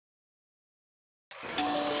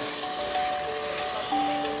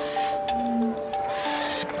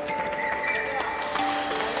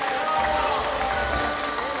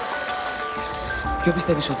Ποιο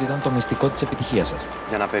πιστεύεις ότι ήταν το μυστικό της επιτυχίας σας?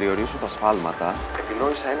 Για να περιορίσω τα σφάλματα,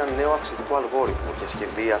 επινόησα έναν νέο αυξητικό αλγόριθμο και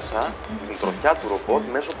σχεδίασα την τροχιά του ρομπότ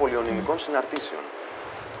μέσω πολυωνυμικών συναρτήσεων.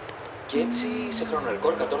 Και έτσι, σε χρόνο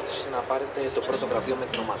ρεκόρ, κατόρθωσες να πάρετε το πρώτο βραβείο με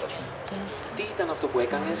την ομάδα σου. Τι ήταν αυτό που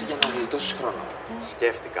έκανες για να γλιτώσεις χρόνο?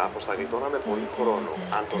 Σκέφτηκα πως θα γλιτώναμε πολύ χρόνο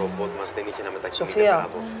αν το ρομπότ μας δεν είχε να μετακινείται πέρα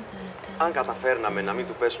από. Αν καταφέρναμε να μην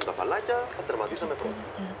του πέσουν τα φαλάκια, θα τερματίσαμε πρώτα.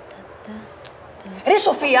 Ρε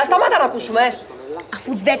Σοφία, σταμάτα να ακούσουμε!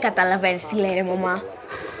 Αφού δεν καταλαβαίνεις τι λέει ρε μαμά.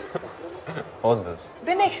 Όντως.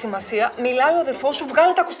 Δεν έχει σημασία. Μιλάει ο αδερφός σου,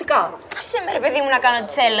 βγάλε τα ακουστικά. Άσε με ρε παιδί μου να κάνω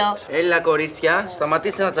ό,τι θέλω. Έλα κορίτσια,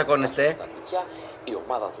 σταματήστε να τσακώνεστε. Η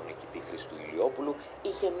ομάδα του νικητή Χριστού Ηλιόπουλου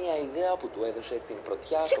είχε μια ιδέα που του έδωσε την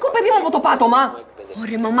πρωτιά. Σήκω παιδί μου από το πάτωμα!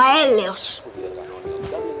 Ωραία μαμά, έλεος. Που διοργανώνει ο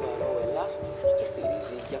WRO Ελλάς και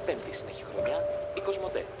στηρίζει για 5η συνεχή χρονιά η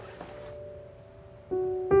COSMOTE.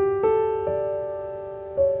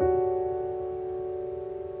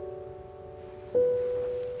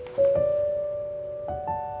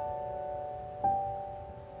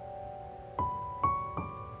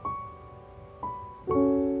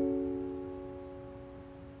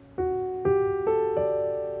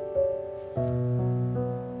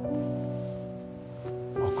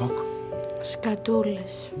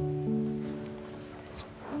 Σκατούλες.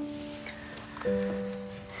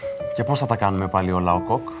 Και πώς θα τα κάνουμε πάλι όλα, ο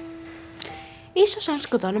Κοκ? Ίσως αν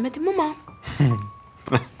σκοτώναμε τη μαμά.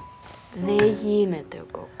 Δεν γίνεται ο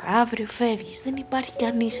Κοκ. Αύριο φεύγεις. Δεν υπάρχει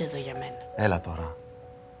κανείς εδώ για μένα. Έλα τώρα.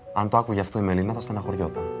 Αν το άκουγε αυτό η Μελίνα θα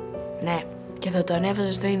στεναχωριόταν. Ναι, και θα το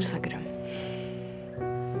ανέβαζε στο Instagram.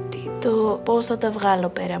 Πώς θα τα βγάλω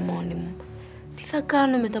πέρα μόνη μου. Τι θα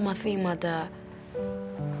κάνω με τα μαθήματα.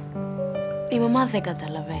 Η μαμά δεν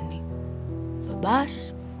καταλαβαίνει. Ο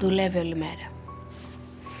μπαμπάς δουλεύει όλη μέρα.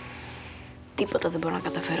 Τίποτα δεν μπορώ να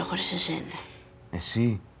καταφέρω χωρίς εσένα.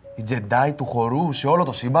 Εσύ, η τζεντάι του χορού σε όλο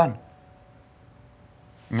το σύμπαν.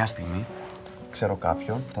 Μια στιγμή, ξέρω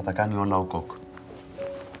κάποιον, θα τα κάνει όλα ο Κοκ.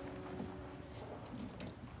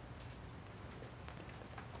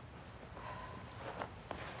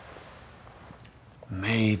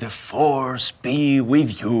 May the force be with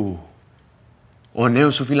you. Ο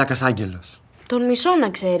νέος σου φύλακας άγγελος. Τον μισώ να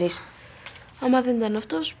ξέρεις. Άμα δεν ήταν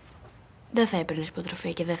αυτός, δεν θα έπαιρνες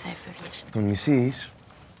υποτροφία και δεν θα έφευγες. Τον μισείς?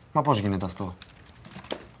 Μα πώς γίνεται αυτό?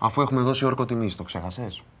 Αφού έχουμε δώσει όρκο τιμής, το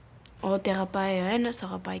ξέχασες? Ό,τι αγαπάει ο ένας, το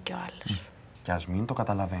αγαπάει και ο άλλος. Κι ας μην το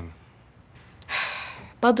καταλαβαίνει.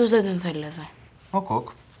 Πάντως δεν τον θέλω εδώ. Ο Κοκ.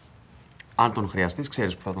 Αν τον χρειαστείς,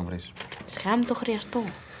 ξέρεις που θα τον βρεις. Σχάμι το χρειαστώ.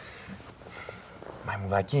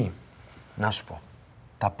 Μαϊμουδάκι, να σου πω.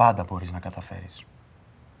 Τα πάντα μπορείς να καταφέρεις.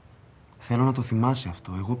 Θέλω να το θυμάσαι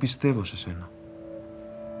αυτό. Εγώ πιστεύω σε σένα.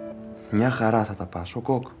 Μια χαρά θα τα πας, ο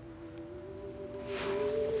Κοκ.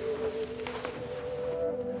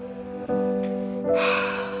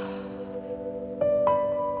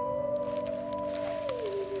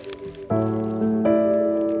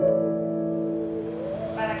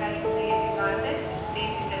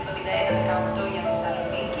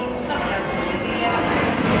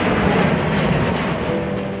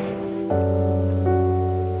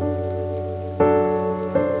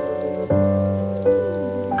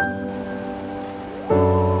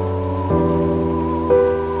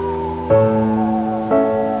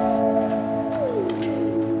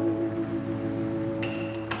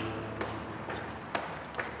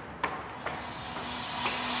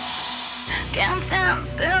 Can't stand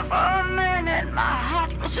still for a minute. My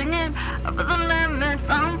heart's pushing it over the limit.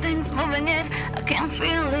 Something's moving it. I can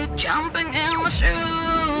feel it jumping in my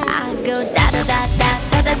shoes. I go da da da da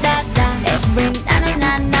da da da da. Every na na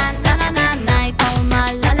na na na na na night. Oh my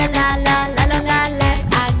la la la la la la la la.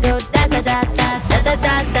 I go da da da da da da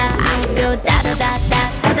da da. I go da da da da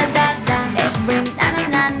da da da da. Every na na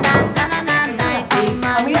na na na na na night. Oh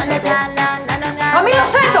my la la la la la la la.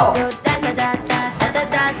 Χαμήλωσέ το!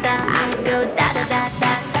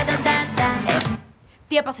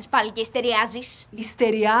 Τι έπαθες πάλι και ιστεριάζεις?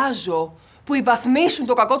 Ιστεριάζω που οι βαθμοί σου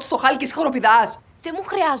το κακό του στο χάλι και εσύ χοροπηδάς. Δεν μου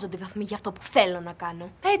χρειάζονται βαθμοί για αυτό που θέλω να κάνω.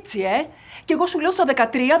 Έτσι, Κι εγώ σου λέω στα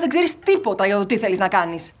 13 δεν ξέρεις τίποτα για το τι θέλεις να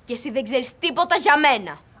κάνεις. Και εσύ δεν ξέρεις τίποτα για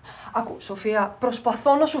μένα. Άκου, Σοφία,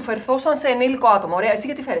 προσπαθώ να σου φερθώ σαν σε ενήλικο άτομο. Ωραία, εσύ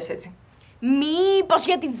γιατί φέρεσαι έτσι? Μήπως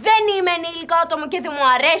γιατί δεν είμαι ενήλικο άτομο και δεν μου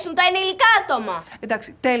αρέσουν τα ενήλικα άτομα?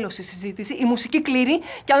 Εντάξει, τέλος η συζήτηση. Η μουσική κλείνει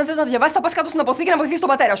και αν δεν θες να διαβάσεις θα πας κάτω στην αποθήκη να βοηθήσεις τον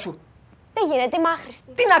πατέρα σου. Δεν γίνεται, είμαι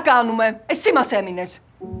άχρηστη. Τι να κάνουμε, εσύ μας έμεινες.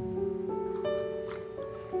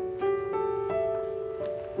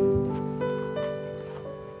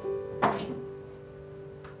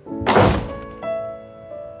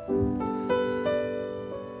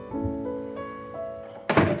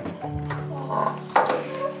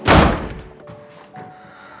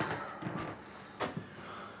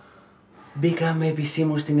 Μπήκαμε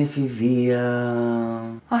επισήμως στην εφηβεία.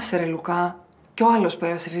 Άσε ρε Λουκά. Κι ο άλλος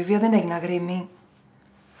πέρασε εφηβεία, δεν έγινε αγρίμη.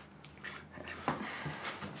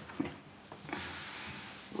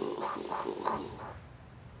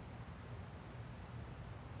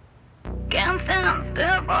 Can't stand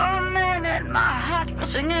still for a minute. My heart's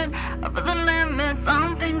pushing it over the limit.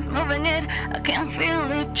 Something's moving it. I can feel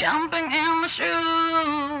it jumping in my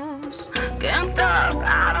shoes. Can't stop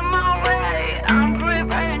out of my way. I'm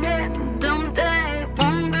preparing it. Doomsday,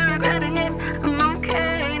 won't be regretting it. I'm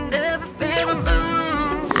okay, never feeling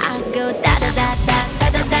loose. I go da da da da da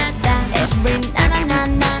da da da. Every na na na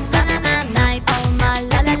na na na na night. Oh my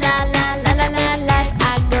la la la la la la la la.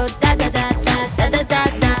 I go da da da da da da da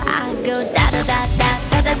da. I go da da da da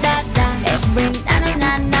da da da da. Every na na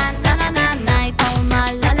na na na na na night. Oh my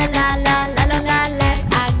la la la la la la la la.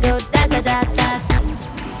 I go da da da da.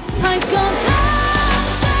 I go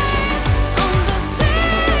dancing on the sea.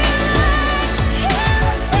 Yeah,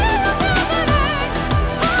 the sea of love.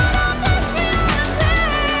 All of this reality.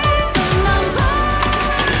 Number.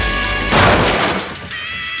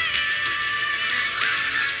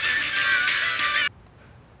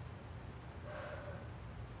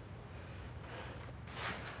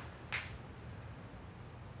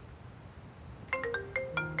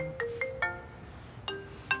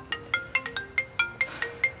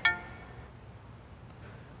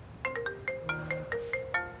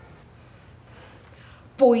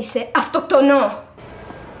 Πού είσαι, αυτοκτονώ!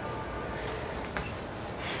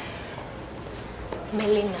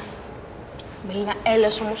 Μελίνα,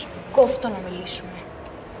 έλας όμως κόφτω να μιλήσουμε.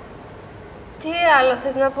 Τι άλλο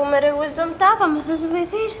θες να πούμε ρε Wisdom, τα είπαμε, θα σε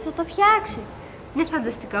βοηθήσει, θα το φτιάξει. Είναι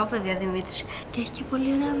φανταστικό παιδί ο Δημήτρης και έχει και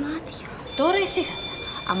πολύ ωραία μάτια. Τώρα ησύχασα.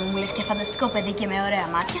 Άμα μου λες και φανταστικό παιδί και με ωραία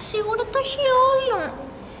μάτια, σίγουρα το έχει όλο.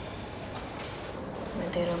 Με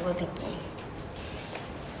τη ρομποτική.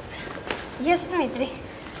 Γεια σου Δημήτρη.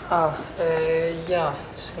 Γεια.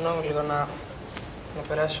 Συγγνώμη λίγο να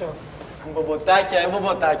περάσω.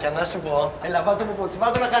 Μπομποτάκια, να σου πω. Έλα, βάλ' το ποποτσι,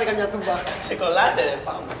 βάλ' το να κάνει καμιά τούμπα. Ξεκολλάτε ρε,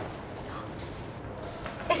 πάμε.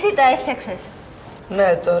 Εσύ τα έφτιαξες.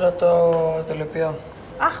 Ναι, τώρα το τελειοποιώ.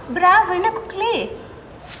 Αχ, μπράβο, είναι κουκλί.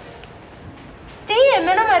 Τι,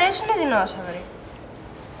 εμένα μου αρέσουν οι δεινόσαυροι.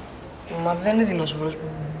 Μα δεν είναι δεινόσαυρος,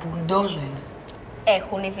 μπουλντόζο είναι.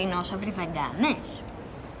 Έχουν οι δεινόσαυροι βεγγάνες.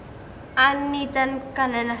 Αν ήταν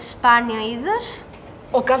κανένα σπάνιο είδος.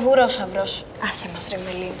 Ο καβουρόσαυρος. Άσε μας ρε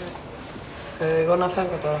Μελίνα. Εγώ να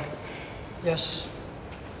φεύγω τώρα. Γεια σας.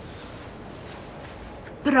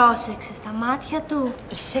 Πρόσεξε στα μάτια του.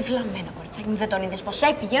 Είσαι βλαμμένο κοριτσάκι μου, δεν τον είδες πως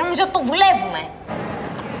έφυγε, νομίζω ότι το δουλεύουμε.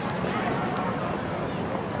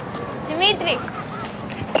 Δημήτρη,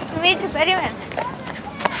 περίμενε.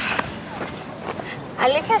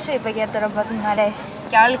 Αλήθεια σου είπα για το ρομπότ μου αρέσει.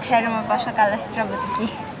 Και όλοι ξέρουμε πόσο καλά στη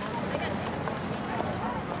ρομποτική.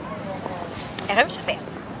 Εγώ είμαι η Σοφία.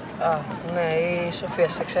 Α, ναι, η Σοφία,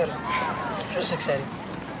 σε ξέρω. Ποιος σε ξέρει?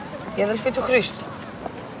 Η αδελφή του Χρήστου.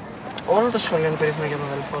 Όλο το σχολείο είναι περίφημο για τον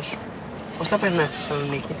αδελφό σου. Πώς τα περνάς στη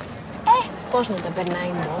Θεσσαλονίκη? Πώς να τα περνάει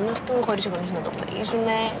μόνος του, χωρίς γονείς να το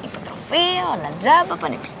γνωρίζουνε. Υποτροφία, όλα τζάμπα,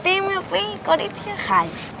 πανεπιστήμιο, φίλοι, κορίτσια,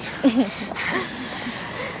 χάλια.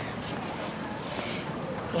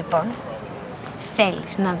 Λοιπόν,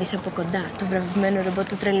 θέλεις να δεις από κοντά το βραβευμένο ρομπότ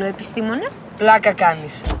του τρελού επιστήμονα? Πλάκα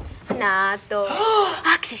κάνεις. Να το...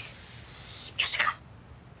 Άξις! Πιο σιγά.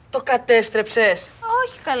 Το κατέστρεψες.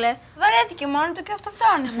 Όχι καλέ, βαρέθηκε μόνο του και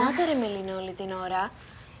αυτοκτόνησε. Σταμάτα ρε Μελίνα όλη την ώρα.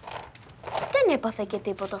 Δεν έπαθε και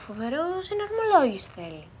τίποτα φοβερό, συναρμολόγηση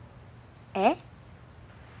θέλει.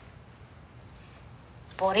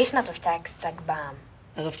 Μπορείς να το φτιάξεις τσακμπάμ.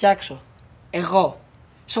 Να το φτιάξω. Εγώ.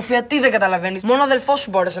 Σοφία, τι δεν καταλαβαίνεις? Μόνο ο αδελφός σου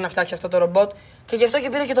μπόρεσε να φτιάξει αυτό το ρομπότ και γι' αυτό και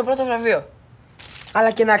πήρε και το πρώτο βραβείο.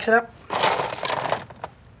 Αλλά και να ξέρα,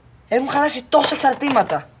 έχουν χαλάσει τόσα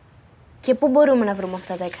εξαρτήματα. Και πού μπορούμε να βρούμε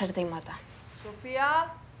αυτά τα εξαρτήματα?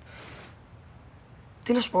 Σοφία!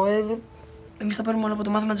 Τι να σου πω, εμείς θα πάρουμε όλα από το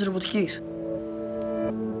μάθημα της ρομποτικής.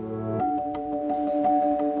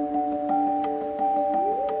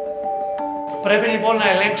 Πρέπει λοιπόν να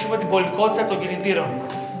ελέγξουμε την πολικότητα των κινητήρων.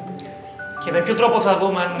 Και με ποιο τρόπο θα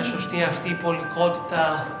δούμε αν είναι σωστή αυτή η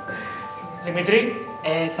πολικότητα, Δημήτρη?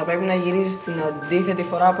 Θα πρέπει να γυρίζεις την αντίθετη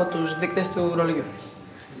φορά από τους δείκτες του ρολογιού.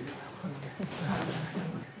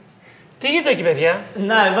 Τι γίνεται εκεί, παιδιά?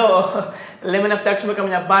 Να, εδώ. Λέμε να φτιάξουμε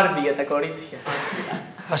καμιά μπάρμπι για τα κορίτσια.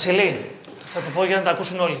 Βασιλή, θα το πω για να τα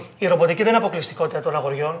ακούσουν όλοι. Η ρομποτική δεν είναι αποκλειστικότητα των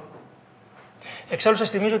αγοριών. Εξάλλου, σας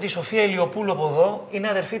θυμίζω ότι η Σοφία Ηλιοπούλου από εδώ είναι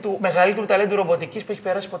αδερφή του μεγαλύτερου ταλέντου ρομποτικής που έχει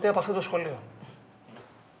περάσει ποτέ από αυτό το σχολείο.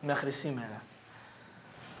 Μέχρι σήμερα.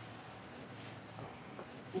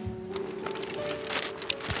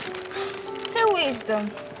 Ρε Wisdom,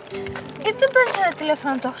 Γιατί δεν παίρνεις ένα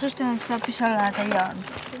τηλέφωνο το Χρήστο να του τα πεις όλα να τελειώνουν?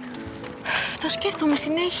 Το σκέφτομαι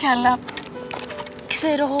συνέχεια, αλλά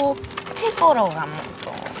ξέρω εγώ, δεν μπορώ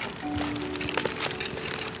γαμώτο.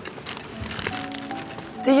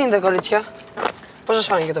 Τι γίνεται, κορίτσια? Πώς σας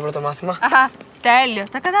φάνηκε το πρώτο μάθημα? Αχα, τέλειο.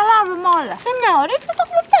 Τα καταλάβουμε όλα. Σε μια ωρίτσα το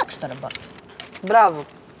έχουμε φτιάξει το ρομπότ. Μπράβο.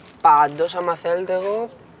 Πάντως, άμα θέλετε, εγώ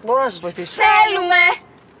μπορώ να σας βοηθήσω. Θέλουμε!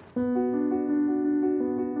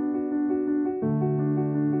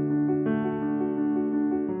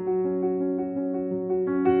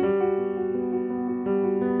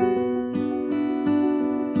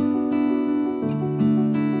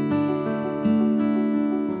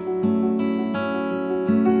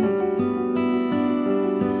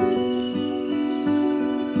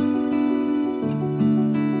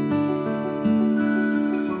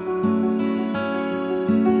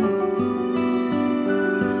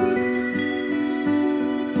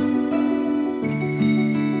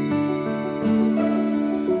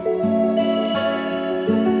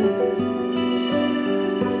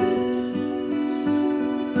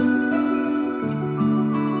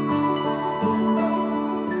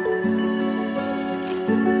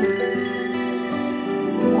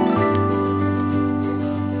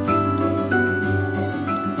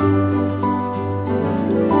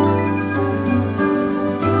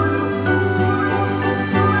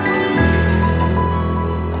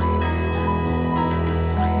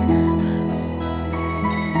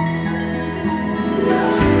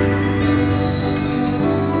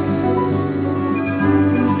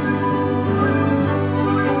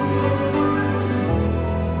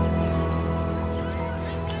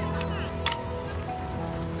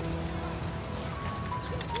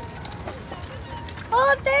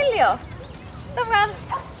 Τέλειο.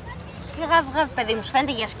 Γαβγαβ, παιδί μου, σου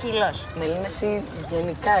φαίνεται για σκύλος. Μελίνα, εσύ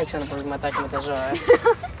γενικά έχεις ένα προβληματάκι με τα ζώα,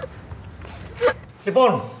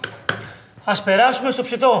 Λοιπόν, ας περάσουμε στο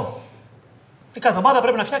ψητό. Η κάθε ομάδα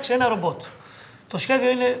πρέπει να φτιάξει ένα ρομπότ. Το σχέδιο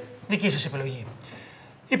είναι δική σας επιλογή.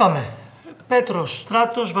 Είπαμε, Πέτρος,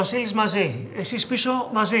 Στράτος, Βασίλης μαζί. Εσείς πίσω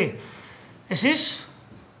μαζί. Εσείς,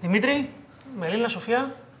 Δημήτρη, Μελίνα,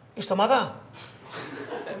 Σοφία, είστε ομάδα?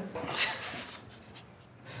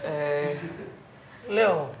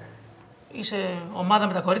 Λέω, είσαι ομάδα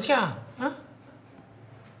με τα κορίτσια,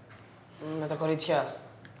 Με τα κορίτσια.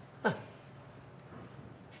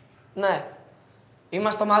 Ναι.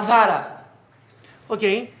 Είμαστε ομαδάρα. Οκ.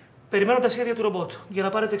 Περιμένω τα σχέδια του ρομπότ για να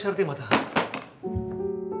πάρετε εξαρτήματα.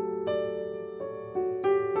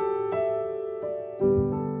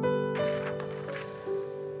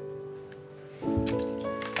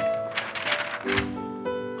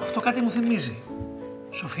 Αυτό κάτι μου θυμίζει.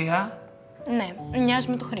 Σοφία. Ναι, μοιάζει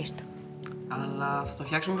με το Χρήστο. Αλλά θα το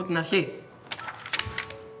φτιάξουμε από την αρχή.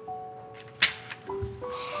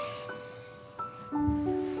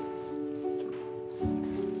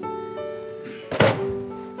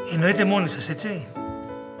 Εννοείται μόνοι σας, έτσι?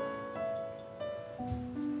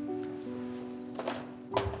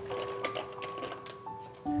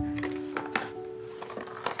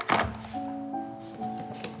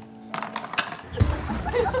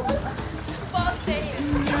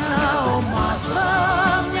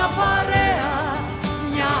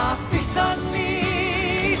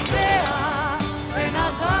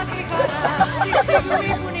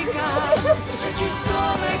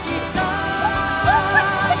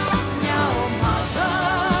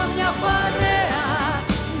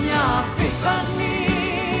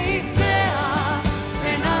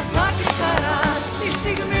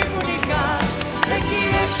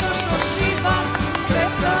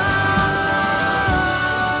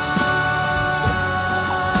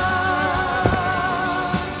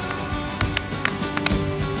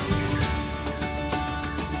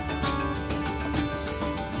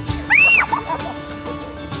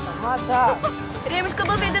 Ρε, μη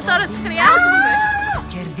σκοτωθείτε τώρα, σας χρειάζομαι.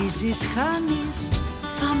 Κερδίζεις, χάνεις,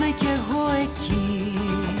 θα είμαι κι εγώ εκεί.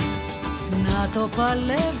 Να το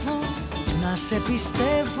παλεύω, να σε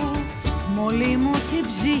πιστεύω, μόλι μου την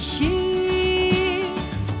ψυχή,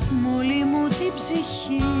 μόλι μου την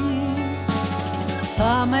ψυχή.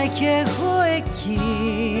 Θα είμαι κι εγώ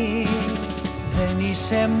εκεί. Δεν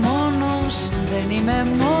είσαι μόνος, δεν είμαι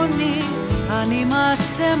μόνη, αν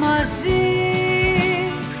είμαστε μαζί.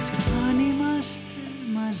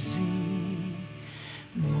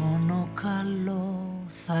 Μόνο καλό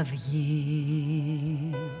θα βγει.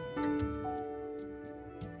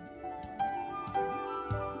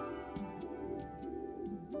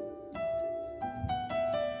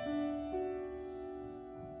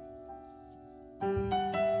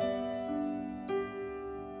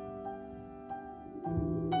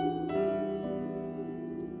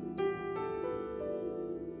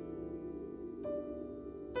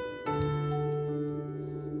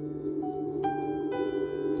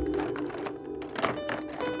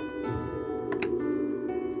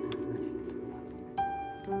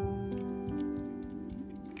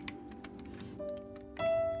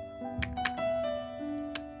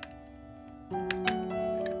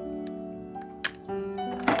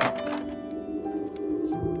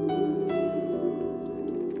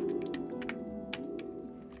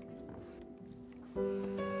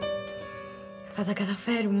 Θα τα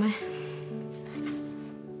καταφέρουμε.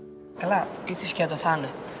 Καλά, έτσι σκέτο θα είναι.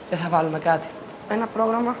 Δεν θα βάλουμε κάτι. Ένα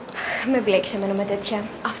πρόγραμμα. Με μπλέξει εμένα με τέτοια.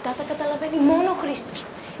 Αυτά τα καταλαβαίνει μόνο ο Χρήστος.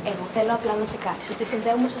 Εγώ θέλω απλά να τσεκάρεις ότι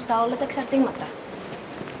συνδέουμε σωστά όλα τα εξαρτήματα.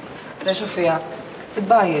 Ρε Σοφία, δεν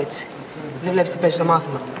πάει έτσι. Δεν βλέπεις τι παίζει στο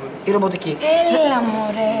μάθημα. Η ρομποτική. Έλα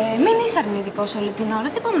μωρέ, μην είσαι αρνητικός όλη την ώρα.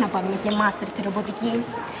 Δεν πάμε να πάρουμε και μάστερ στη ρομποτική.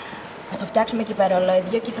 Ας το φτιάξουμε εκεί πέρα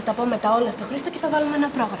ολόιδιο και θα τα πω μετά όλα στο Χρήστο και θα βάλουμε ένα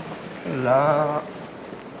πρόγραμμα. Έλα.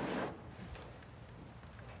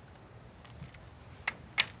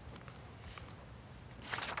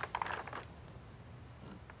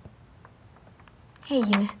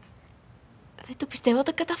 Έγινε. Δεν το πιστεύω,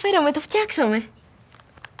 το καταφέραμε, το φτιάξαμε.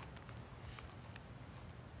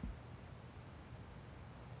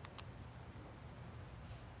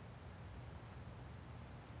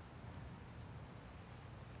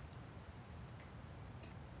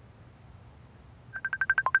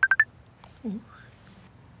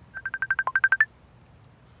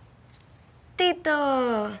 Τίτο!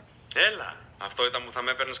 Έλα, αυτό ήταν που θα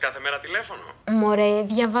με έπαιρνες κάθε μέρα τηλέφωνο. Μωρέ,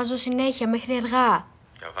 διαβάζω συνέχεια μέχρι αργά.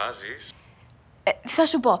 Διαβάζεις. Θα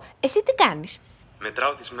σου πω, εσύ τι κάνεις?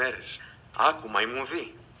 Μετράω τις μέρες. Άκου,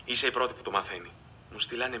 μαϊμούδι. Είσαι η πρώτη που το μαθαίνει. Μου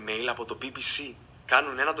στείλανε mail από το BBC.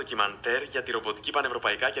 Κάνουν ένα ντοκιμαντέρ για τη ρομποτική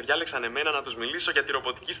πανευρωπαϊκά και διάλεξαν εμένα να τους μιλήσω για τη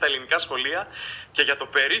ρομποτική στα ελληνικά σχολεία και για το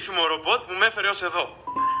περίφημο ρομπότ που με έφερε ως εδώ.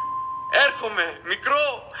 Έρχομαι, μικρό!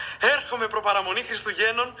 Έρχομαι προπαραμονή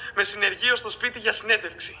Χριστουγέννων με συνεργείο στο σπίτι για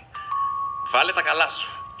συνέντευξη. Βάλε τα καλά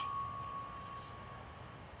σου.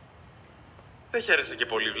 Δεν χαίρεσαι και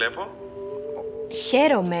πολύ, βλέπω.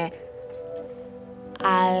 Χαίρομαι.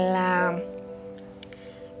 Αλλά...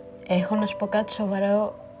 έχω να σου πω κάτι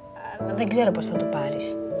σοβαρό, αλλά δεν ξέρω πώς θα το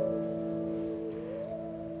πάρεις.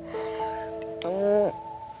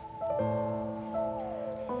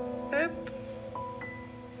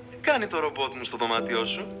 Τι κάνει το ρομπότ μου στο δωμάτιό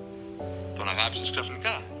σου? Τον αγάπησες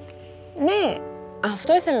ξαφνικά? Ναι,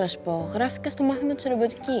 αυτό ήθελα να σου πω. Γράφτηκα στο μάθημα της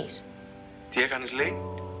ρομποτικής. Τι έκανες, λέει?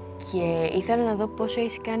 Και ήθελα να δω πόσο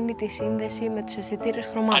έχει κάνει τη σύνδεση με τους αισθητήρες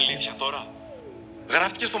χρωμάτων. Αλήθεια τώρα?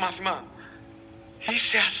 Γράφτηκε στο μάθημα?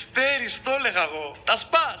 Είσαι αστέρης, το έλεγα εγώ. Τα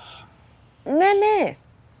σπάς! Ναι, ναι.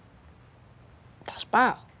 Τα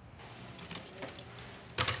σπάω.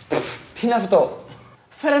 Τι είναι αυτό?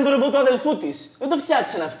 Φέραν το ρομπότ του αδελφού της. Δεν το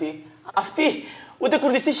φτιάξαν αυτοί. Αυτοί ούτε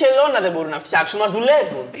κουρδιστή χελώνα δεν μπορούν να φτιάξουν. Μας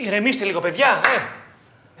δουλεύουν. Ηρεμήστε λίγο, παιδιά.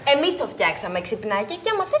 Εμείς το φτιάξαμε ξυπνάκια και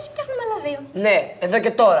άμα θες φτιάχνουμε άλλα δύο. Ναι, εδώ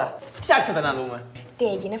και τώρα. Φτιάξτε τα να δούμε. Τι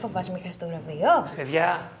έγινε, φοβάσαι μη χάσει το βραβείο?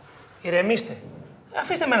 Παιδιά, ηρεμήστε.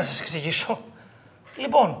 Αφήστε με να σας εξηγήσω.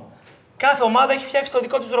 Λοιπόν, κάθε ομάδα έχει φτιάξει το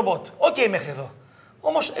δικό της ρομπότ. Οκ, μέχρι εδώ.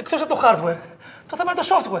 Όμως, εκτός από το hardware, το θέμα είναι το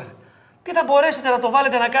software. Τι θα μπορέσετε να το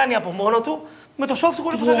βάλετε να κάνει από μόνο του με το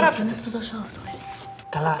software που θα γράψετε? Είναι αυτό το software.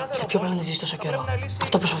 Καλά, σε ποιο πλανήτη ζεις τόσο καιρό?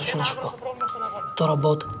 Αυτό προσπαθούσα να σου πω. Το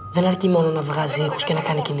ρομπότ δεν αρκεί μόνο να βγάζει ήχους και να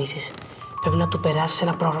κάνει κινήσεις. Πρέπει να του περάσει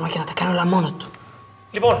ένα πρόγραμμα και να τα κάνει όλα μόνο του.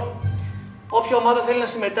 Λοιπόν, όποια ομάδα θέλει να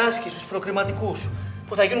συμμετάσχει στους προκριματικούς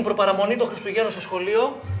που θα γίνουν προπαραμονή των Χριστουγέννων στο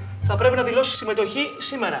σχολείο, θα πρέπει να δηλώσει συμμετοχή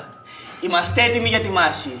σήμερα. Είμαστε έτοιμοι για τη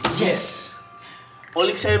μάχη. Yes!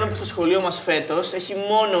 Όλοι ξέρουμε πως το σχολείο μας φέτος έχει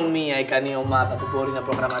μόνο μία ικανή ομάδα που μπορεί να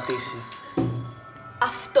προγραμματίσει.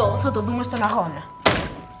 Αυτό θα το δούμε στον αγώνα.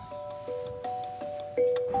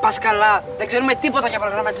 Πας καλά, δεν ξέρουμε τίποτα για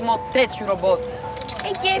προγραμματισμό τέτοιου ρομπότ.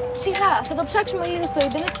 Και σιγά, θα το ψάξουμε λίγο στο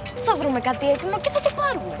ίντερνετ, θα βρούμε κάτι έτοιμο και θα το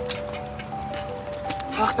πάρουμε.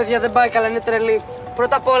 Αχ, παιδιά, δεν πάει καλά, είναι τρελή.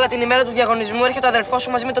 Πρώτα απ' όλα, την ημέρα του διαγωνισμού έρχεται ο αδερφός σου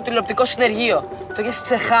μαζί με το τηλεοπτικό συνεργείο. Το έχεις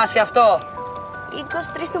ξεχάσει αυτό?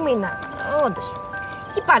 23 του μήνα, όντως.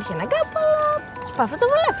 Υπάρχει ένα γκάπ, αλλά σπά, θα το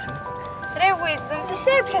βολέψουμε. Ρε Wisdom, τι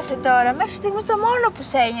σε έπιασε τώρα? Μέχρι στιγμής το μόνο που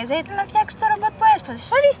σε ένοιαζε ήταν να φτιάξεις το ρομπότ που έσπασες.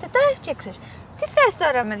 Ορίστε, το έφτιαξες. Τι θες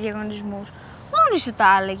τώρα με διαγωνισμούς? Μόνοι σου τα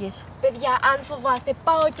έλεγες. Παιδιά, αν φοβάστε,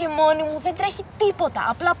 πάω και μόνη μου, δεν τρέχει τίποτα.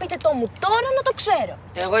 Απλά πείτε το μου τώρα να το ξέρω.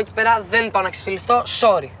 Εγώ εκεί πέρα δεν πάω να ξεφτυλιστώ,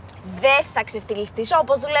 sorry. Δεν θα ξεφτυλιστήσω,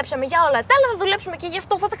 όπως δουλέψαμε για όλα τα άλλα, θα δουλέψουμε και γι'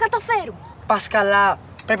 αυτό θα τα καταφέρουμε. Πας καλά.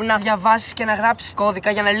 Πρέπει να διαβάσεις και να γράψεις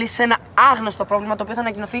κώδικα για να λύσεις ένα άγνωστο πρόβλημα το οποίο θα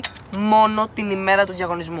ανακοινωθεί μόνο την ημέρα του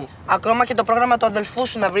διαγωνισμού. Ακόμα και το πρόγραμμα του αδελφού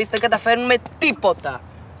σου να βρεις δεν καταφέρνουμε τίποτα.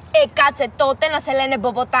 Κάτσε τότε να σε λένε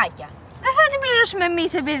μπομποτάκια. Δεν θα την πληρώσουμε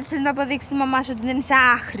εμείς επειδή θες να αποδείξεις τη μαμά σου ότι δεν είσαι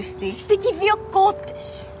άχρηστη. Είστε και δύο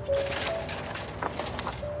κότες.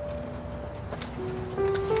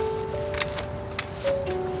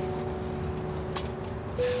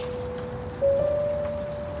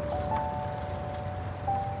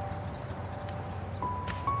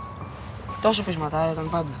 Τόσο πεισματάρα ήταν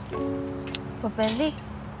πάντα. Το παιδί.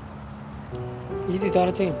 Γιατί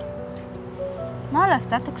τώρα τι είναι? Με όλα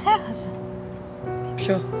αυτά το ξέχασα.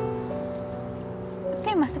 Ποιο?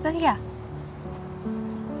 είμαστε, παιδιά.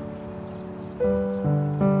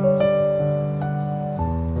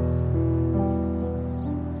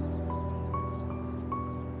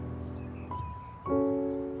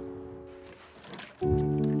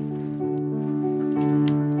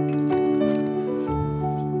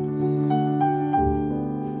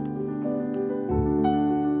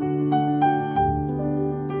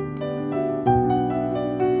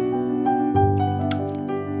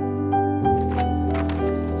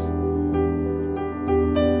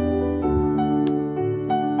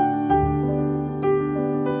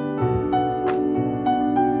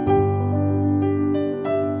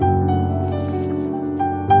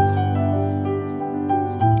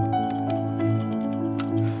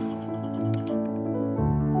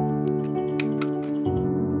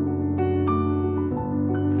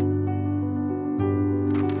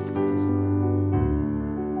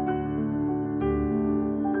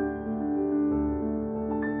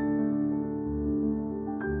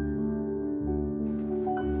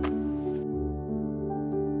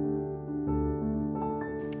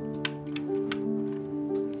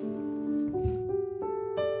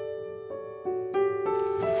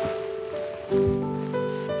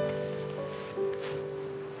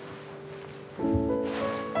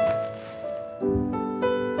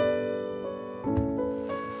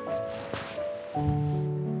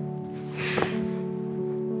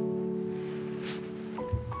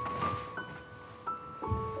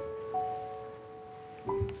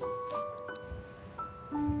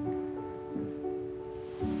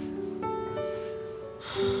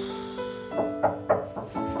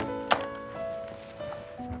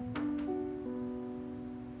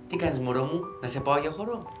 Τι κάνεις, μωρό μου, να σε πάω για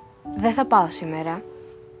χορό? Δεν θα πάω σήμερα.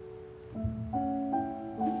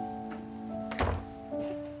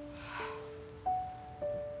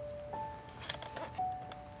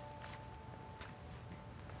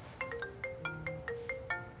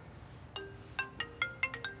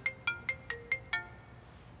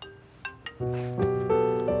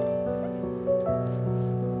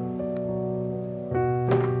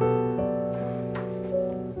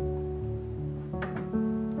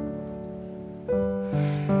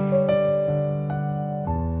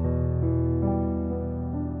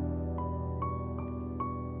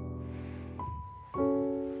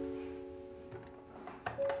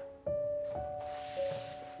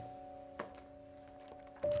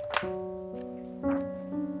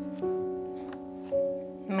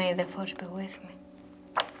 May the force be with me.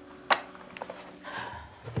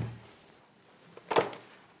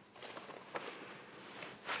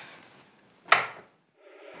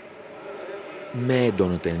 Με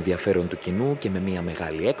έντονο το ενδιαφέρον του κοινού και με μια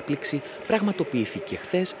μεγάλη έκπληξη, πραγματοποιήθηκε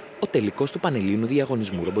χθες ο τελικός του Πανελλήνιου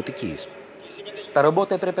Διαγωνισμού Ρομποτικής. Τα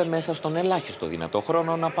ρομπότ έπρεπε μέσα στον ελάχιστο δυνατό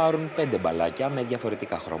χρόνο να πάρουν 5 μπαλάκια με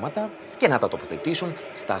διαφορετικά χρώματα και να τα τοποθετήσουν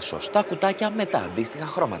στα σωστά κουτάκια με τα αντίστοιχα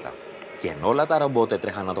χρώματα. Και ενώ όλα τα ρομπότ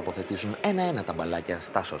έτρεχαν να τοποθετήσουν ένα-ένα τα μπαλάκια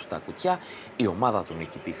στα σωστά κουτιά, η ομάδα του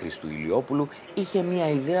νικητή Χριστού Ηλιόπουλου είχε μια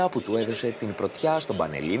ιδέα που του έδωσε την πρωτιά στον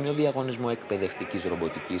Πανελλήνιο Διαγωνισμό Εκπαιδευτικής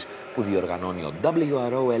Ρομποτικής που διοργανώνει ο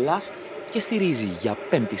WRO Ελλάς και στηρίζει για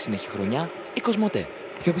 5η συνεχή χρονιά η COSMOTE.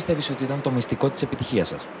 Ποιο πιστεύεις ότι ήταν το μυστικό της επιτυχίας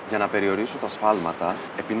σας? Για να περιορίσω τα σφάλματα,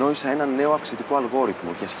 επινόησα ένα νέο αυξητικό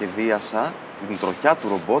αλγόριθμο και σχεδίασα την τροχιά του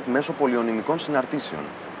ρομπότ μέσω πολυωνυμικών συναρτήσεων.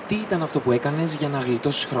 Τι ήταν αυτό που έκανες για να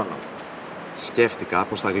γλιτώσεις χρόνο? Σκέφτηκα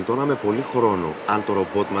πως θα γλιτώναμε πολύ χρόνο αν το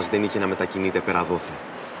ρομπότ μας δεν είχε να μετακινείται πέρα δόθε.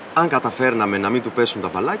 Αν καταφέρναμε να μην του πέσουν τα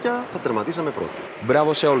μπαλάκια, θα τερματίσαμε πρώτοι.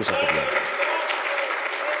 Μπράβο σε όλους σας, παιδιά.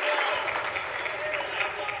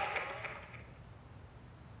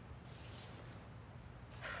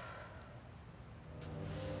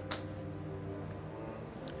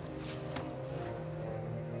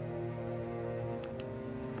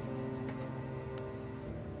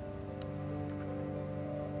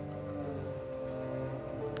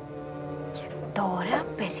 Τώρα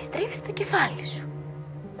περιστρέφεις το κεφάλι σου.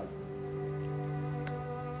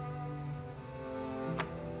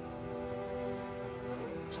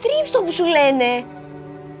 Στρίψ' το που σου λένε.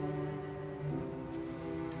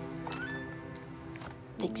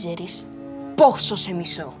 Δεν ξέρεις πόσο σε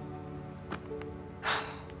μισώ.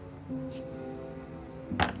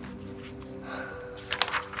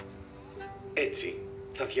 Έτσι,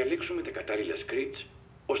 θα διαλέξουμε τα κατάλληλα scripts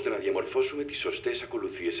ώστε να διαμορφώσουμε τις σωστές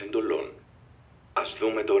ακολουθίες εντολών. Ας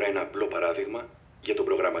δούμε τώρα ένα απλό παράδειγμα για τον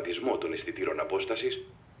προγραμματισμό των αισθητήρων απόστασης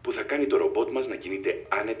που θα κάνει το ρομπότ μας να κινείται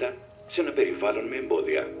άνετα σε ένα περιβάλλον με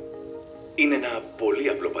εμπόδια. Είναι ένα πολύ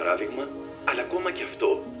απλό παράδειγμα, αλλά ακόμα και αυτό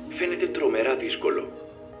φαίνεται τρομερά δύσκολο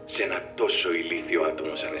σε ένα τόσο ηλίθιο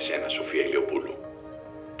άτομο σαν εσένα, Σοφία Ηλιοπούλου,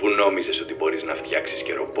 που νόμιζες ότι μπορείς να φτιάξεις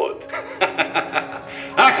και ρομπότ.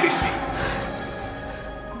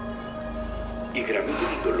 Η γραμμή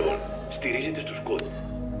των εντολών στηρίζεται στους κώδικες.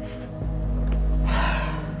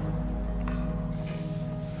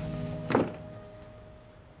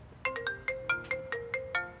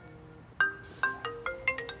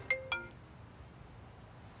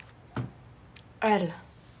 Έλα.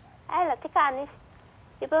 Έλα, τι κάνεις?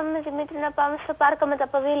 Είπαμε με Δημήτρη να πάμε στο πάρκο με τα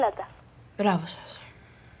ποδήλατα. Μπράβο σας.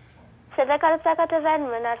 Σε 10 λεπτά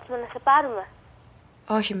κατεβαίνουμε, να έρθουμε να σε πάρουμε.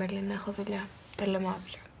 Όχι, Μερλίνα, έχω δουλειά. Τα λέμε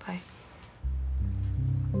αύριο. Πάει.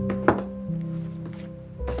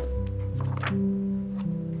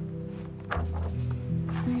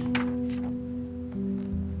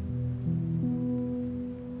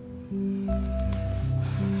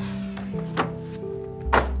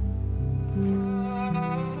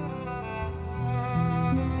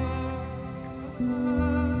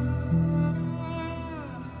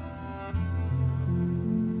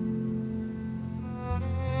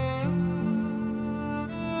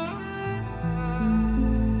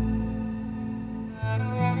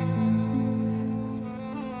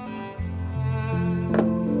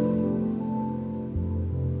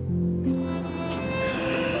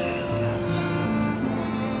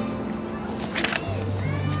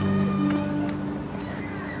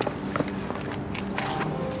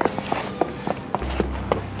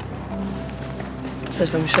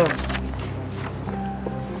 Στο μισό.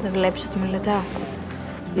 Δεν βλέπεις ότι μελετάω?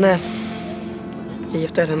 Ναι. Και γι'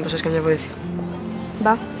 αυτό ήρθα να σας καμιά βοήθεια.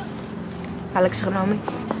 Μπα. Άλλαξε γνώμη?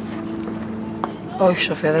 Όχι,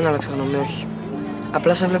 Σοφία, δεν άλλαξα γνώμη, όχι.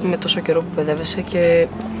 Απλά σε βλέπουμε τόσο καιρό που παιδεύεσαι και...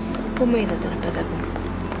 Πού με είδατε να παιδεύομαι?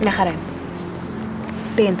 Μια χαρά είμαι.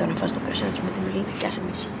 Πήγαινε το να φας το κρασάκι με τη Μελίνα και άσε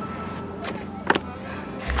μίση.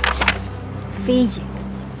 Φύγε.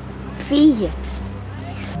 Φύγε.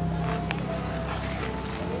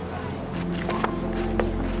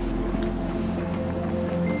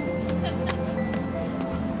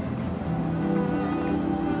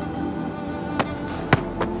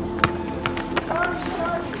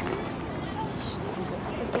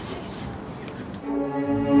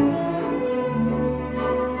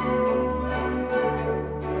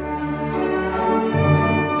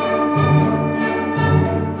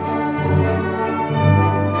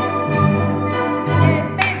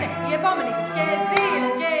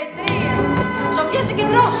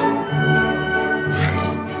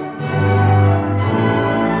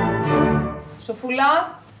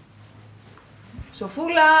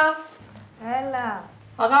 Σοφούλα! Έλα.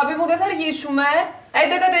 Αγάπη μου, δεν θα αργήσουμε. 11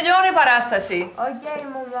 τελειώνει η παράσταση. Οκ,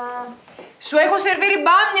 μαμά. Σου έχω σερβίρει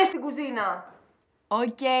μπάμιες στην κουζίνα.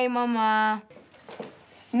 Οκ, μαμά.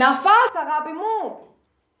 Να φας, αγάπη μου.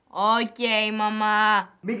 Οκ, μαμά.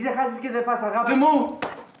 Μην ξεχάσεις και δεν φας, αγάπη μου.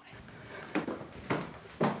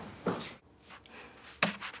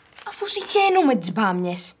 Αφού συχαίνω με τις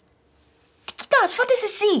μπάμιες. Τι κοιτάς, φάτες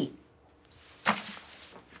εσύ.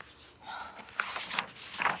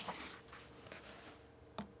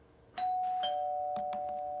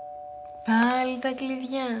 Πάλι τα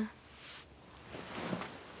κλειδιά.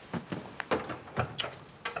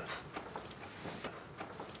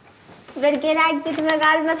 Μπεργκεράκι για τη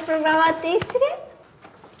μεγάλη μας προγραμματίστρια.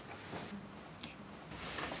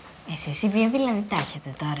 Εσείς οι δύο δηλαδή τα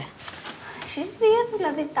έχετε τώρα. Εσείς δύο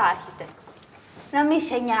δηλαδή τα έχετε. Να μη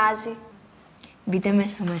σε νοιάζει. Μπείτε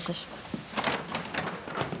μέσα αμέσως.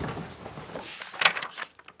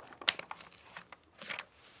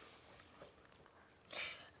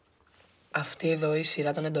 Αυτή εδώ η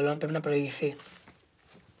σειρά των εντολών πρέπει να προηγηθεί.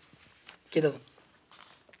 Κοίτα εδώ.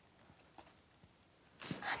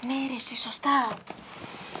 Ναι, ρε, εσύ, σωστά.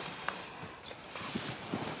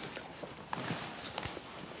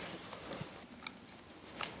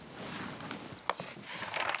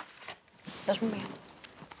 Δώσ' μου μία.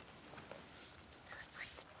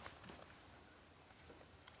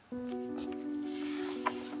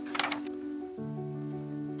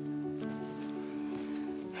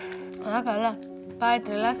 Α, καλά. Πάει,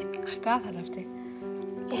 τρελάθηκε ξεκάθαρα αυτή.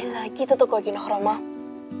 Έλα, κοίτα το κόκκινο χρώμα.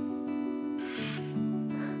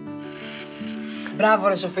 Μπράβο,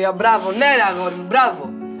 ρε Σοφία, μπράβο. Ναι, ρε αγόρι μου, μπράβο.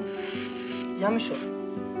 Για μισό.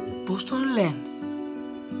 Πώς τον λένε?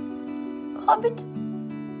 Χόμπιτ.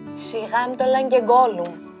 Σιγά μην το λένε και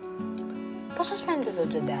Γκόλουμ. Πώς σας φαίνεται το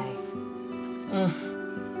Τζεντάι?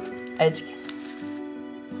 Έτσι και.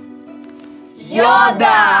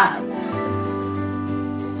 Γιόντα!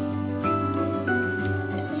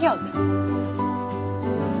 Γιόντα.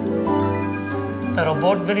 Τα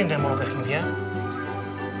ρομπότ δεν είναι μόνο παιχνίδια.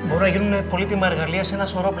 Μπορούν να γίνουν πολύτιμα εργαλεία σε ένα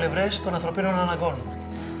σωρό πλευρές των ανθρωπίνων αναγκών.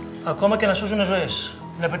 Ακόμα και να σώζουν ζωές.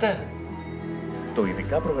 Βλέπετε. Το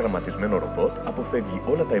ειδικά προγραμματισμένο ρομπότ αποφεύγει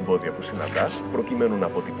όλα τα εμπόδια που συναντά, προκειμένου να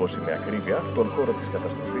αποτυπώσει με ακρίβεια τον χώρο της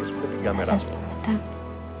καταστροφής με την κάμερά του.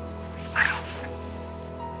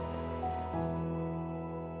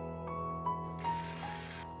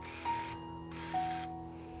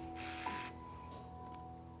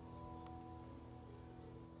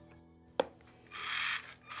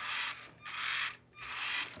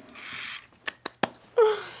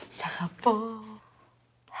 Σ' αγαπώ.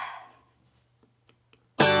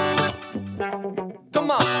 Come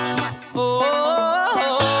on. Oh,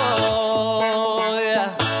 yeah.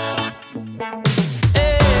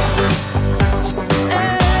 Hey.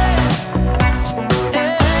 Hey.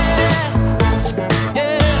 Hey.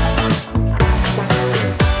 Yeah.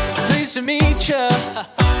 Pleased to meet you.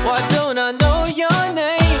 Why don't I know your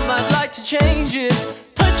name? I'd like to change it.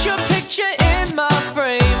 Put your picture in my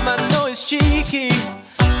frame. I know it's cheeky,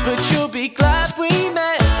 but you'll be glad we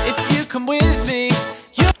met if you come with me.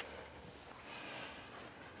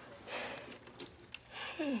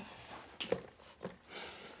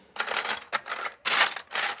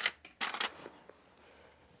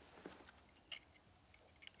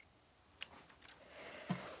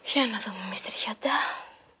 Για να δούμε, Μίστερ Χιόντα.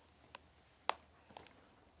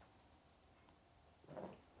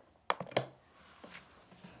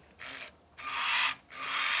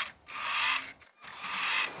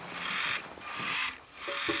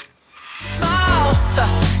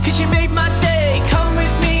 Cause you made my day, come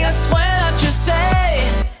with me, I swear I'll just say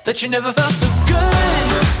that you never felt so good,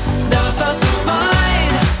 never felt so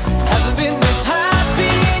fine. Haven't been this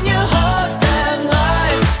happy in your whole damn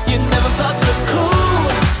life. You never felt so cool,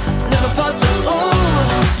 never felt so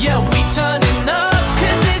ooh. Yeah, we turning up,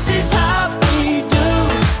 cause this is how we do.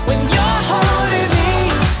 When you're holding me,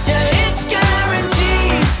 yeah, it's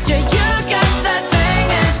guaranteed. Yeah, you got that thing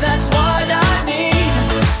and that's what I need.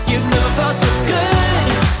 You've never felt so good,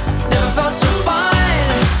 never felt so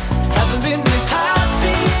fine. Haven't been this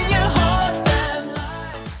happy in your whole damn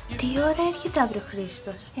life. Τι ώρα έρχεται αύριο ο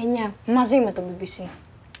Χρήστος? 9, μαζί με τον BBC.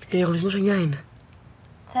 Και διαγωνισμός 9 είναι.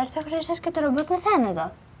 Θα έρθει ο Χρήστος και το ρομπότ δεν θα είναι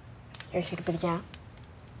εδώ. Και όχι ρε παιδιά.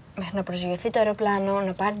 Μέχρι να προσγειωθεί το αεροπλάνο,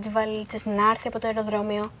 να πάρει τις βαλίτσες, να έρθει από το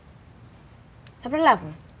αεροδρόμιο. Θα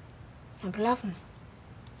προλάβουμε. Να προλάβουμε.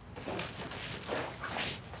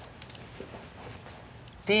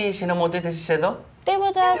 Τι συνομωτείτε εσείς εδώ?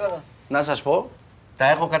 Τίποτα. Να σας πω, τα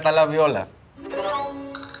έχω καταλάβει όλα.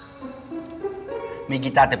 Μην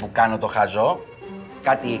κοιτάτε που κάνω το χαζό.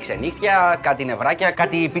 Κάτι ξενύχτια, κάτι νευράκια,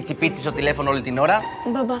 κάτι πίτσι στο τηλέφωνο όλη την ώρα.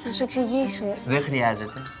 Μπαμπά, θα σου εξηγήσω. Δεν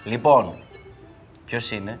χρειάζεται. Λοιπόν,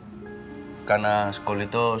 ποιος είναι? Κανας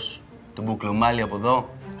κολλητός του μπουκλουμάλι από εδώ.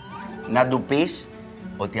 Να του πεις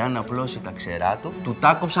ότι αν απλώσει τα ξερά του, του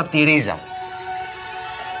τάκοψα απ' τη ρίζα.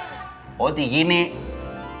 Ό,τι γίνει...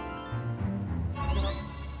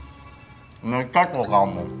 μετά το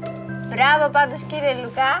γάμο. Μπράβο πάντως κύριε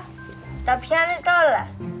Λουκά. Τα πιάνετε όλα.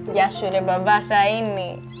 Γεια σου ρε μπαμπά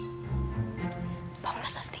Σαΐνη. Πάμε να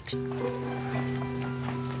σας δείξω.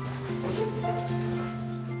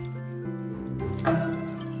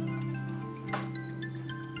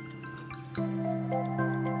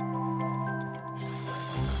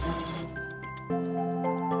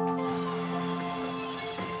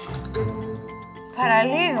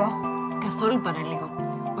 Παραλίγο. Καθόλου παραλίγο.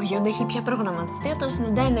 Ο Γιόντα έχει πια προγραμματιστεί όταν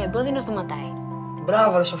συναντάει ένα εμπόδιο να σταματάει.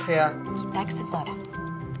 Μπράβο ρε Σοφία. Κοιτάξτε τώρα.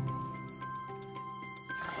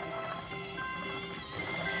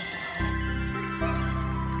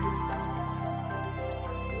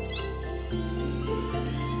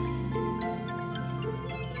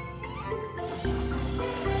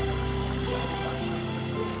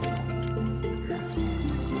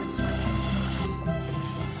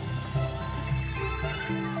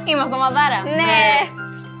 Είμαστε μαδάρα. Ναι.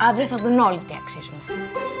 Αύριο θα δουν όλοι τι αξίζουν.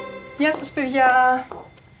 Γεια σας, παιδιά.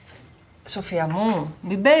 Σοφία μου,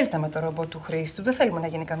 μην παίζετε με το ρομπότ του Χρήστου. Δεν θέλουμε να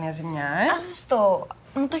γίνει καμιά ζημιά, Άστο.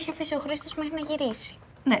 Μου το έχει αφήσει ο Χρήστος μέχρι να γυρίσει.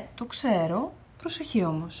 Ναι, το ξέρω. Προσοχή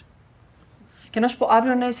όμως. Και να σου πω,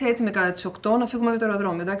 αύριο να είσαι έτοιμη κατά τις 8 να φύγουμε για το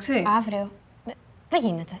αεροδρόμιο, εντάξει. Αύριο. Δεν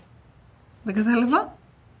γίνεται. Δεν κατάλαβα.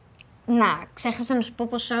 Να, ξέχασα να σου πω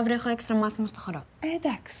πως αύριο έχω έξτρα μάθημα στο χώρο.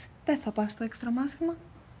 Εντάξει. Δεν θα πας στο έξτρα μάθημα.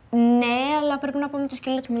 Ναι, αλλά πρέπει να πάμε το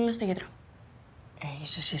σκύλο της Μίλα στο γιατρό.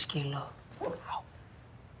 Έχεις εσύ σκύλο.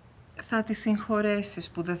 Θα τη συγχωρέσεις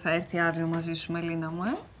που δεν θα έρθει αύριο μαζί σου, Μελίνα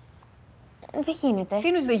μου, Δεν γίνεται. Τι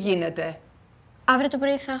εννοείς δεν γίνεται? Αύριο το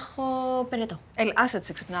πρωί θα έχω περαιτό. Άσε τις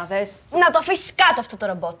εξυπνάδες. Να το αφήσεις κάτω αυτό το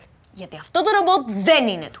ρομπότ. Γιατί αυτό το ρομπότ δεν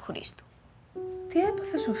είναι του Χρήστου. Τι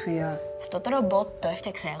έπαθε, Σοφία? Αυτό το ρομπότ το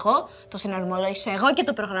έφτιαξα εγώ, το συναρμολόγησα εγώ και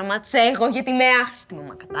το προγραμμάτισα εγώ, γιατί είμαι άχρηστη,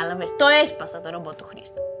 μαμά, κατάλαβες. Το έσπασα το ρομπότ του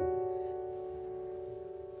Χρήστου. Τι έπαθε, Σοφία? Αυτό το ρομπότ το έφτιαξα εγώ, το συναρμολόγησα εγώ και το προγραμμάτισα εγώ γιατί είμαι άχρηστη, μαμά, κατάλαβες. Το έσπασα το ρομπότ του Χρήστου.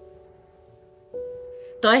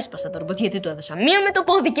 Το έσπασα το ρομπότ γιατί του έδωσα μία με το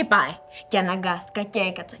πόδι και πάει. Και αναγκάστηκα και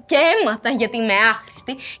έκατσα και έμαθα γιατί είμαι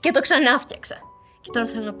άχρηστη και το ξανάφτιαξα. Και τώρα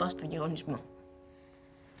θέλω να πάω στο διαγωνισμό.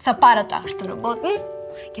 Θα πάρω το άχρηστο ρομπότ μου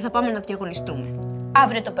και θα πάμε να διαγωνιστούμε.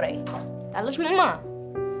 Αύριο το πρωί. Καλώς, μαμά.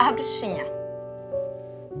 Αύριο στις 9.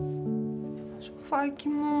 Σοφάκι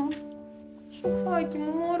μου. Σοφάκι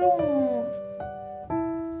μου, μωρό μου.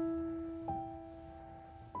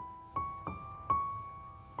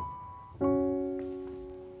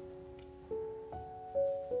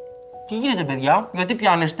 Τι γίνεται, παιδιά, γιατί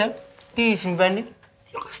πιάνεστε, τι συμβαίνει?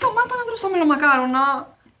 Σταμάτα να τρως τα μελομακάρονα.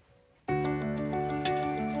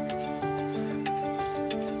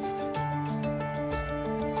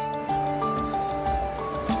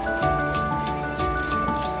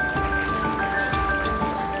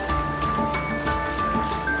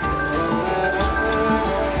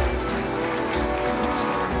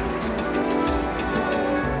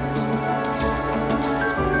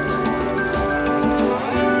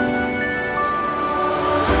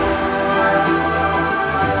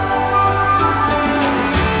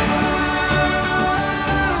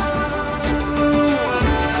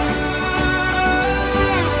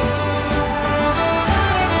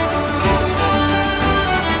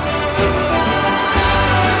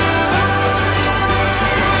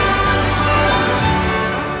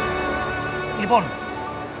 Λοιπόν,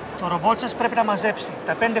 το ρομπότ σας πρέπει να μαζέψει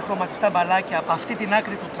τα 5 χρωματιστά μπαλάκια από αυτή την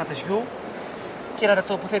άκρη του τραπεζιού και να τα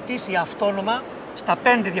τοποθετήσει αυτόνομα στα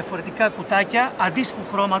 5 διαφορετικά κουτάκια αντίστοιχου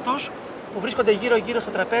χρώματος που βρίσκονται γύρω-γύρω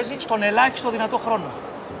στο τραπέζι στον ελάχιστο δυνατό χρόνο.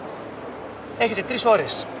 Έχετε 3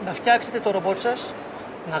 ώρες να φτιάξετε το ρομπότ σας,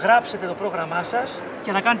 να γράψετε το πρόγραμμά σας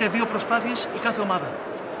και να κάνετε 2 προσπάθειες η κάθε ομάδα.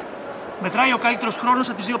 Μετράει ο καλύτερος χρόνος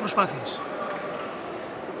από τις 2 προσπάθειες.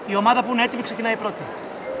 Η ομάδα που είναι έτοιμη ξεκινάει πρώτη.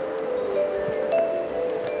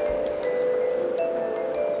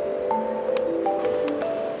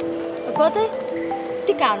 Οπότε,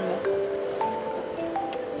 τι κάνουμε?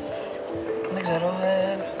 Δεν ξέρω,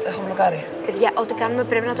 έχω μπλοκάρει. Παιδιά, ό,τι κάνουμε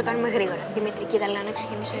πρέπει να το κάνουμε γρήγορα. Δημήτρη, κοίτα, λέω να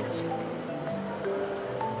ξεκινήσω έτσι.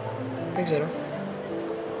 Δεν ξέρω.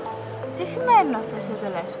 Τι σημαίνουν αυτές οι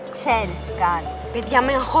εντολές? Ξέρεις τι κάνεις? Παιδιά,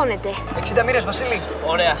 με αγχώνετε. 60 μοίρες, Βασίλη.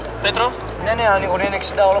 Ωραία. Πέτρο. Ναι, ανοίγω, είναι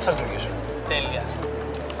 60, όλα θα λειτουργήσουν. Τέλεια.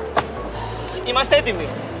 Είμαστε έτοιμοι.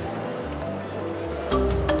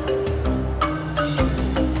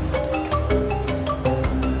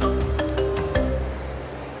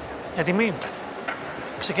 Έτοιμοι.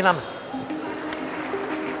 Ξεκινάμε.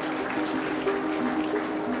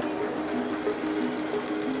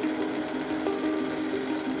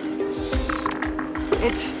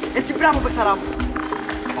 Έτσι, μπράβο, παιχταρά μου.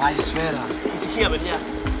 Πάει σφαίρα. Ησυχία, παιδιά.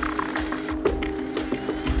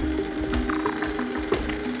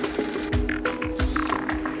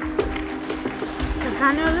 Τα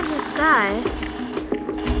κάνει όλα σωστά,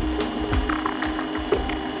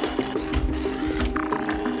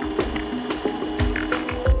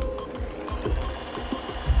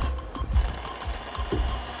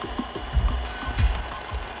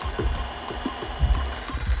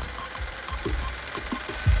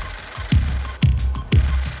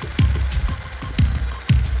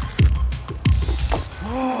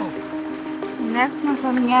 Να έχουμε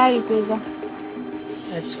καμιά ελπίδα.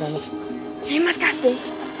 Έτσι φαίνεται. Μη μας κάσετε.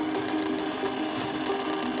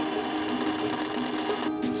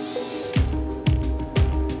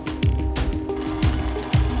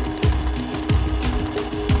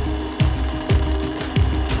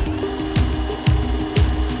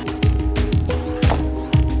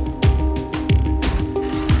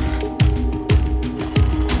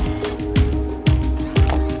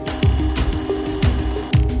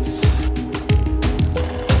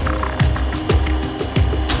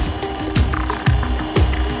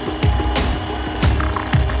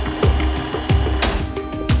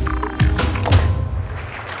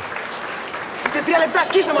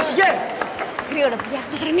 Σκίσε μας, γε! Γρήγορα, παιδιά,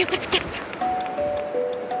 στο θερμίο κατσικέφτηκα.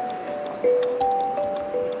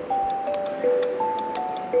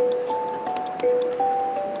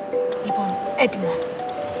 Λοιπόν, έτοιμο.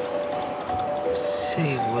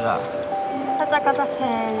 Σίγουρα. Θα τα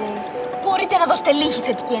καταφέρει. Μπορείτε να δώσετε λίγη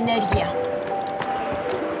θετική ενέργεια.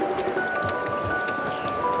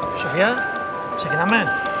 Σοφία, ξεκινάμε.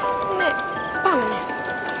 Ναι, πάμε.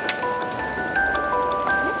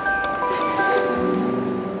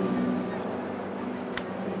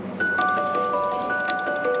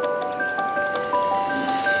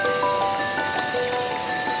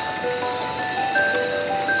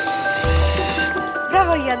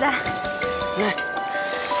 Μπράβο, Γιάντα. Ναι.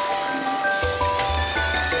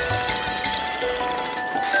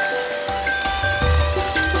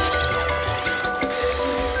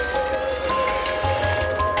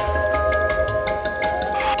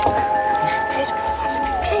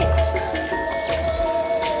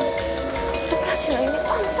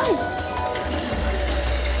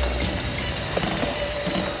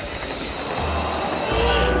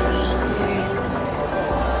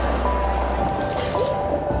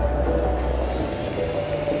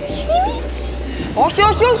 Όχι,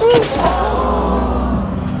 όχι, όχι!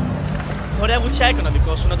 Ωραία βουτιά έκανε ο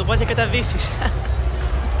δικό σου, να το πας για καταδύσεις.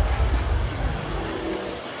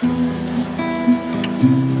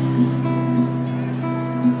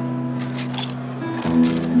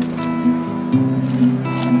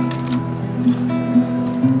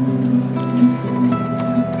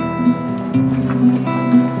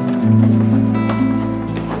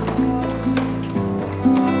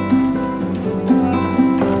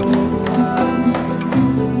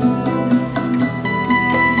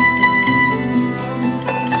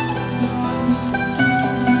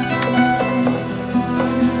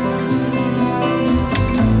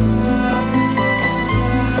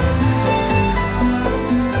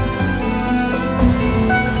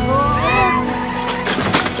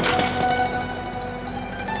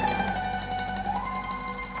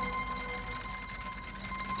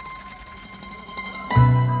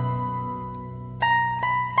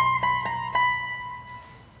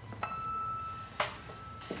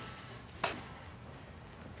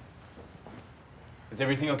 Is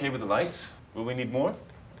everything okay with the lights? Will we need more?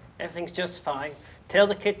 Everything's just fine. Tell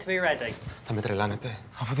the kid to be ready. Θα με τρελάνετε,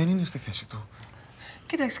 αφού δεν είναι στη θέση του.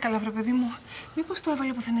 Κοίταξε καλά, βρε παιδί μου. Μήπως το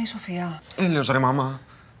έβαλε πουθενά η Σοφία. Έλεος ρε μαμά.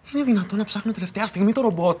 Είναι δυνατόν να ψάχνω τελευταία στιγμή το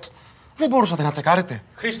ρομπότ. Δεν μπορούσατε να τσεκάρετε.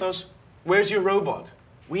 Christos, where's your robot?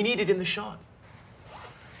 We need it in the shot.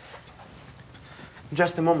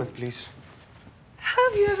 Just a moment, please.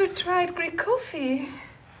 Have you ever tried Greek coffee?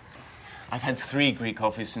 I've had 3 Greek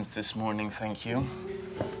coffees since this morning, thank you.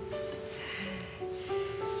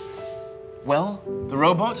 Well, the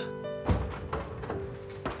robot?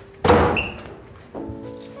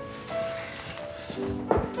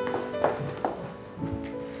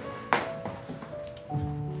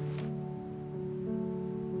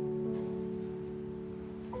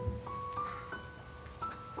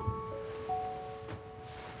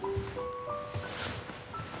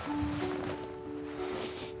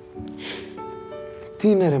 Τι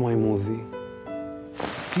είναι ρε μαϊμούδι,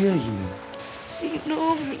 τι έγινε?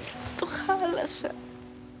 Συγγνώμη, το χάλασα.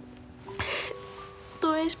 Το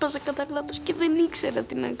έσπασα κατά λάθος και δεν ήξερα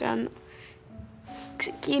τι να κάνω.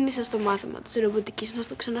 Ξεκίνησα στο μάθημα της ρομποτικής να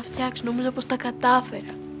στο ξαναφτιάξω. Νόμιζα πως τα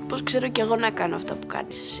κατάφερα. Πως ξέρω κι εγώ να κάνω αυτά που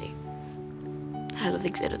κάνεις εσύ. Αλλά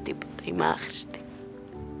δεν ξέρω τίποτα, είμαι άχρηστη.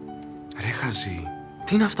 Ρε Χαζή,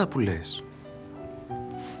 τι είναι αυτά που λες?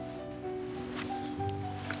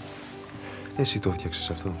 Εσύ το έφτιαξες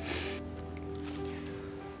αυτό.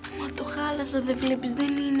 Μα το χάλασα, δεν βλέπεις,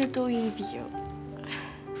 δεν είναι το ίδιο.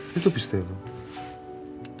 Δεν το πιστεύω.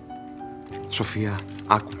 Σοφία,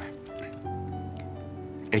 άκουμε.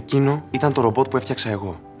 Εκείνο ήταν το ρομπότ που έφτιαξα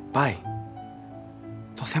εγώ. Πάει.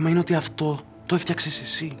 Το θέμα είναι ότι αυτό το έφτιαξες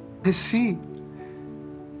εσύ. Εσύ.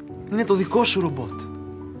 Είναι το δικό σου ρομπότ.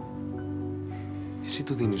 Εσύ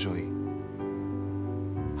του δίνεις ζωή.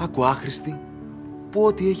 Άκου άχρηστη, που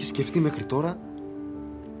ό,τι έχεις σκεφτεί μέχρι τώρα,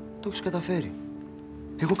 το έχεις καταφέρει.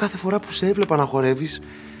 Εγώ κάθε φορά που σε έβλεπα να χορεύεις,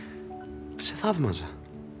 σε θαύμαζα.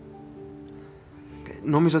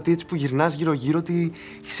 Νόμιζα ότι έτσι που γυρνάς γύρω-γύρω ότι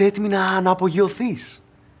είσαι έτοιμη να απογειωθείς.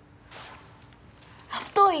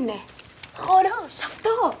 Αυτό είναι. Χορός,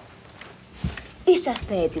 αυτό.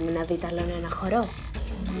 Είσαστε έτοιμοι να δείτε άλλον ένα χορό?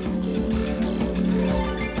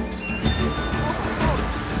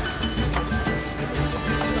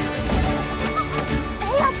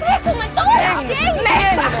 Έλα, τρέχουμε τώρα!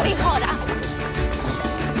 Μέσα, γρήγορα!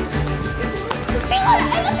 Γρήγορα,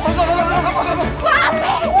 έλα! Πάμε!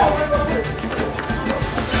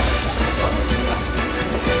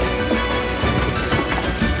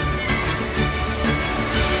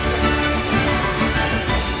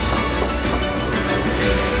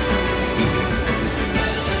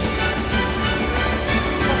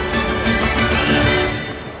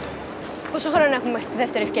 Πόσο χρόνο έχουμε μέχρι τη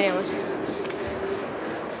δεύτερη ευκαιρία μας?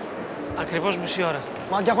 Ακριβώς μισή ώρα.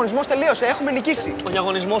 Μα ο διαγωνισμός τελείωσε, έχουμε νικήσει. Ο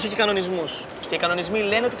διαγωνισμός έχει κανονισμούς. Και οι κανονισμοί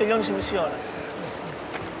λένε ότι τελειώνει σε μισή ώρα.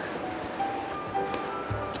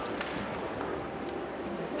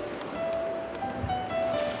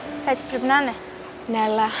 Έτσι πρέπει να είναι. Ναι,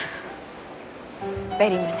 αλλά...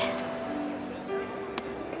 περίμενε.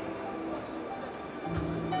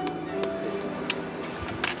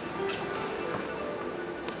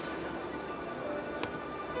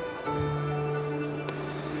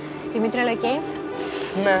 Δημήτρη, όλα οκ?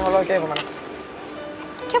 Ναι, όλα οκ από μένα.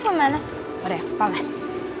 Και από μένα. Ωραία, πάμε.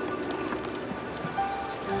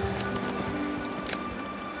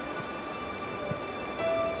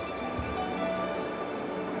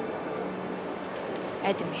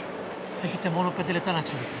 Έτοιμοι. Έχετε μόνο 5 λεπτά να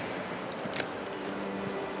ξέρετε.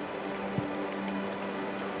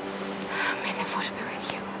 May the force be with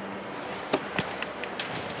you.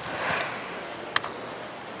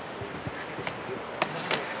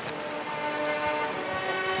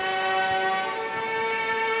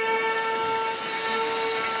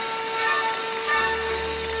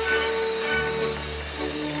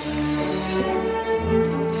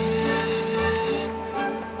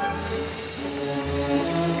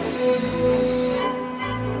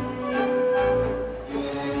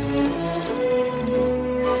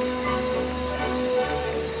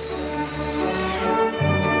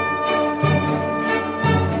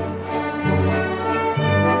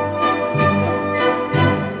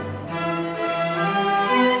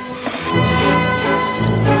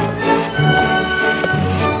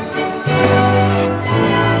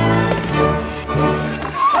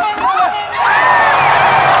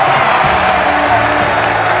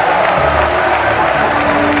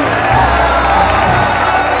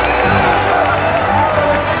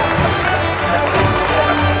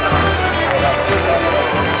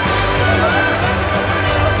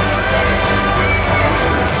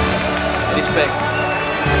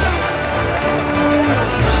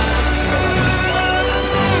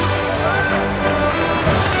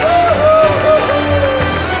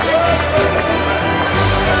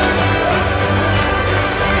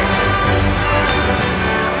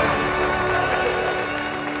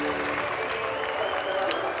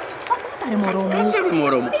 φάει,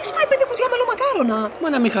 μωρό μου. Έχεις φάει 5 κουτιά μελομακάρονα. Μα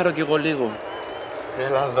να μην χαρώ κι εγώ λίγο.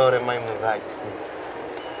 Έλα εδώ ρε μαϊμουδάκι.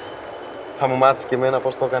 Θα μου μάθεις και εμένα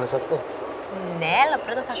πώς το έκανες αυτό. Ναι, αλλά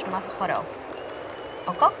πρώτα θα σου μάθω χορό.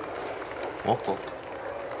 Ο κοκ. Ο κοκ.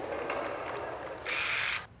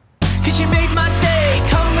 Cause you made my day,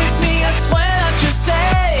 come with me, I swear I'll just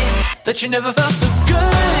say that you never felt so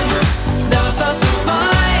good, never felt so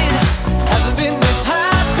fine, haven't been this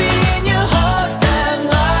happy in your whole damn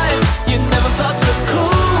life. You never felt so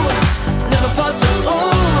cool, never felt so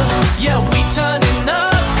ooh, yeah, we turning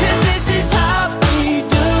up, cause this is how we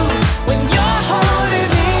do. When you're holding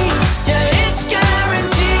me, yeah, it's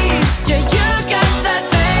guaranteed, yeah, you got that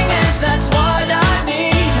thing and that's what I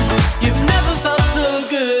need. You've never felt so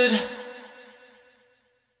good.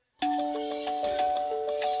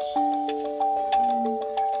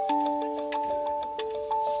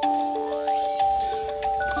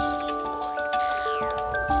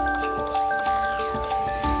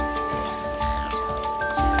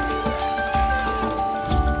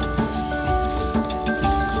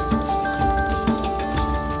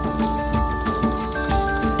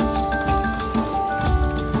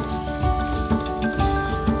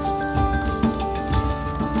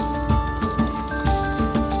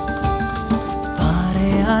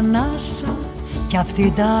 Ανάσα κι απ'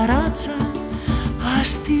 την ταράτσα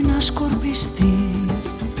ας την ασκορπιστεί,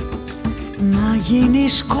 να γίνει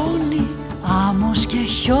σκόνη, άμμος και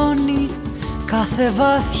χιόνι κάθε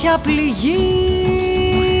βαθιά πληγή,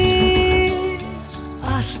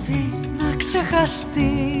 ας την να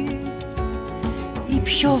ξεχαστεί η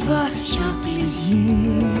πιο βαθιά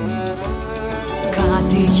πληγή.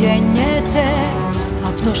 Κάτι γεννιέται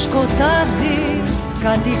απ' το σκοτάδι,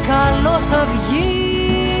 κάτι καλό θα βγει,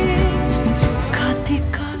 κάτι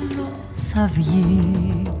καλό θα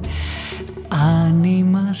βγει αν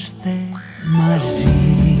είμαστε μαζί.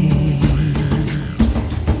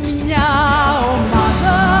 Μια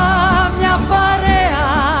ομάδα, μια παρέα,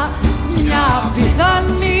 μια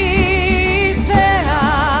πιθανή ιδέα,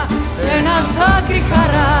 ένα δάκρυ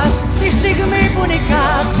χαράς τη στιγμή που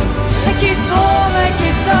νικάς, σε κοιτώ με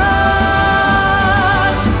κοιτάς.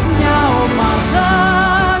 Μια ομάδα,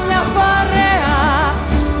 μια παρέα,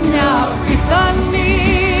 μια πιθανή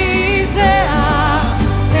ιδέα,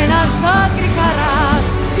 ένα δάκρυ χαράς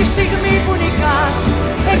τη στιγμή που νικάς,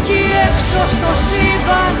 εκεί έξω στο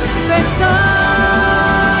σύμπαν πετάς.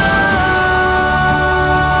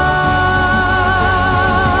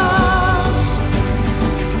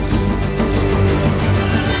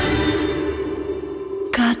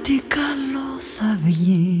 Κάτι καλό θα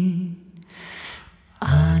βγει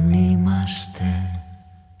αν είμαστε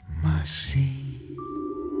μαζί.